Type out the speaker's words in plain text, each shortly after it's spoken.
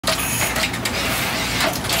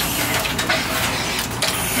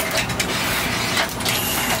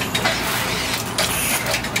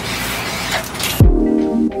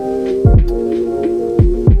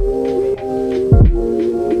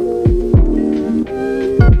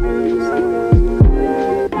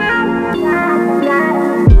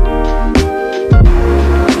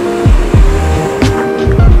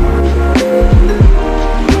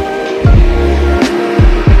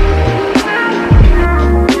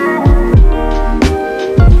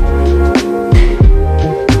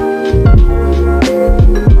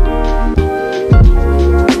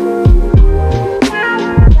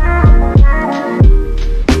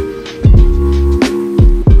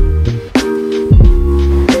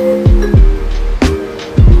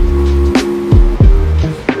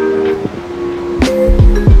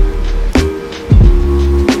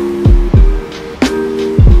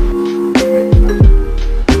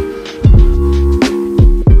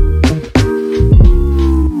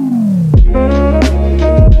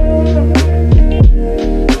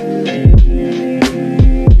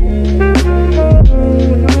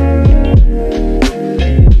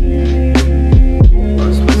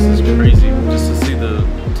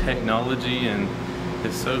technology, and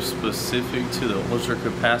it's so specific to the ultra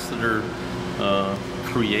capacitor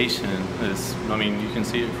creation. I mean, you can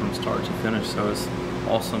see it from start to finish, so it's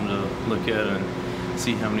awesome to look at and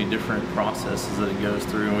see how many different processes that it goes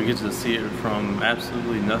through, and we get to see it from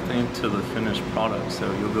absolutely nothing to the finished product.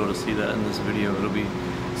 So you'll be able to see that in this video. It'll be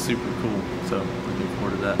super cool, so looking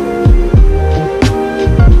forward to that.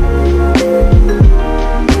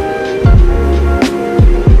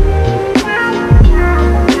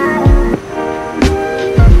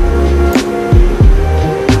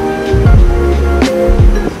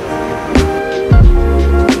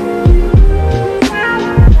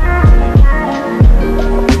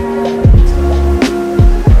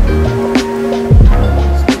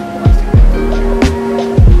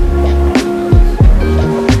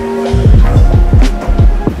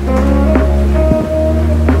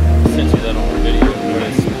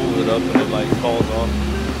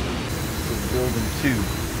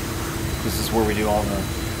 This is where we do all the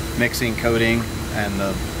mixing, coating, and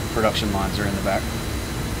the production lines are in the back.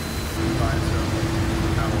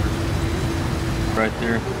 Right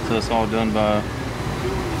there, so it's all done by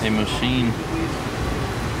a machine.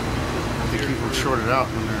 They keep them shorted out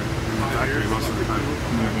when they're in the factory most of the time,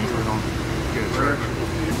 so they don't get a charge.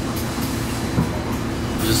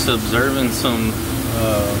 Just observing some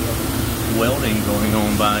welding going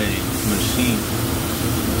on by a machine.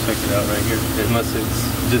 Check it out right here. Unless it's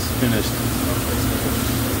just finished.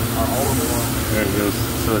 There it goes.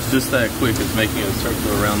 So it's just that quick. It's making a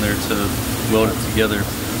circle around there to weld it together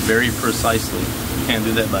very precisely. Can't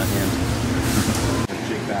do that by hand.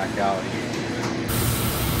 Jig back out here.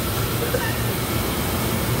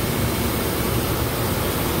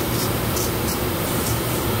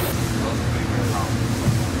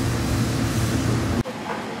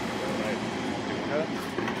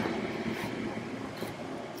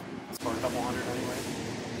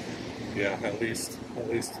 Yeah, at least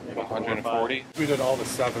 140. We did all the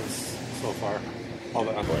 7s so far, all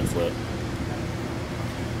the upright flip.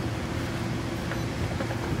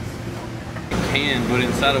 Can, but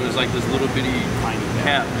inside of it is like this little bitty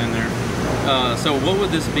cap in there. So what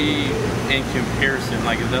would this be in comparison?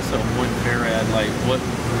 Like if that's a 1 farad, like what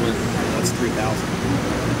was? That's 3,000.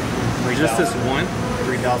 Just this one?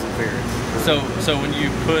 3,000 farads. So when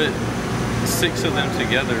you put 6 of them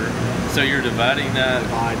together, so you're dividing that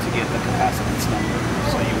to get the capacitance number.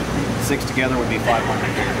 So you would 6 together would be 500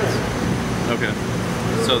 farads. Okay.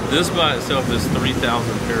 So this by itself is 3,000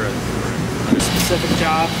 farads. On a specific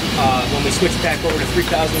job, when we switch back over to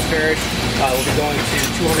 3,000 farads, we'll be going to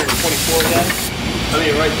 224 again. I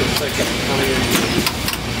mean, right this second.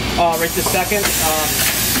 Right this second,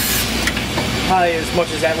 probably as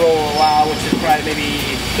much as that roll will allow, which is probably maybe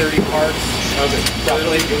 30 parts. Okay. So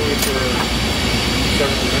it'll be going for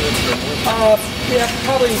several minutes or more? Yeah,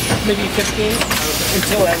 probably maybe 15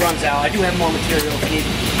 until that runs out. I do have more material if needed.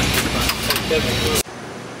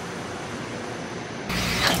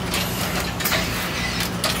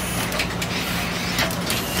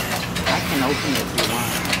 I can open it if you want.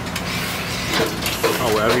 Oh,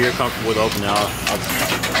 wherever you're comfortable with opening out.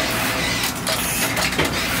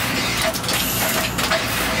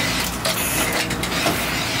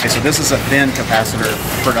 Okay, so this is a thin capacitor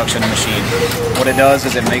production machine. What it does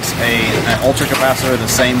is it makes an ultra capacitor the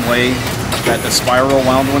same way that the spiral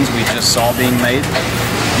wound ones we just saw being made.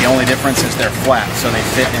 The only difference is they're flat, so they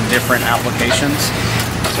fit in different applications.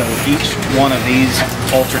 So each one of these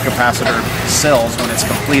ultra capacitor cells, when it's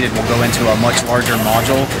completed, will go into a much larger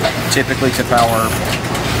module, typically to power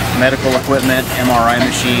medical equipment, MRI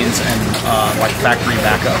machines, and like factory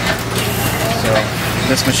backup. So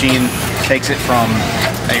this machine takes it from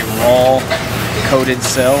a raw coated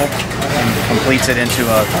cell and completes it into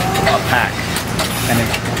a pack. And then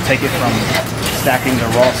take it from stacking the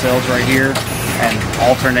raw cells right here and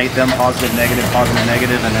alternate them, positive, negative,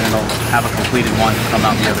 and then it'll have a completed one come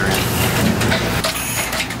out the other end.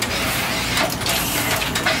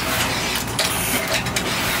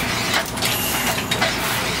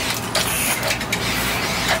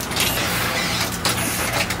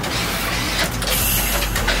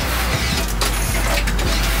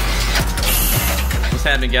 What's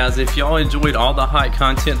happening, guys? If y'all enjoyed all the hot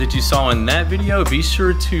content that you saw in that video, be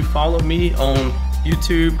sure to follow me on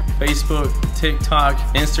YouTube, Facebook, TikTok,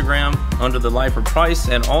 Instagram under the Lifer Price,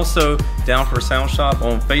 and also Down for Sound Shop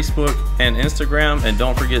on Facebook and Instagram, and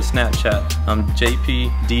don't forget Snapchat. I'm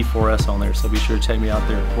JPD4S on there, so be sure to check me out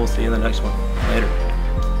there. We'll see you in the next one. Later.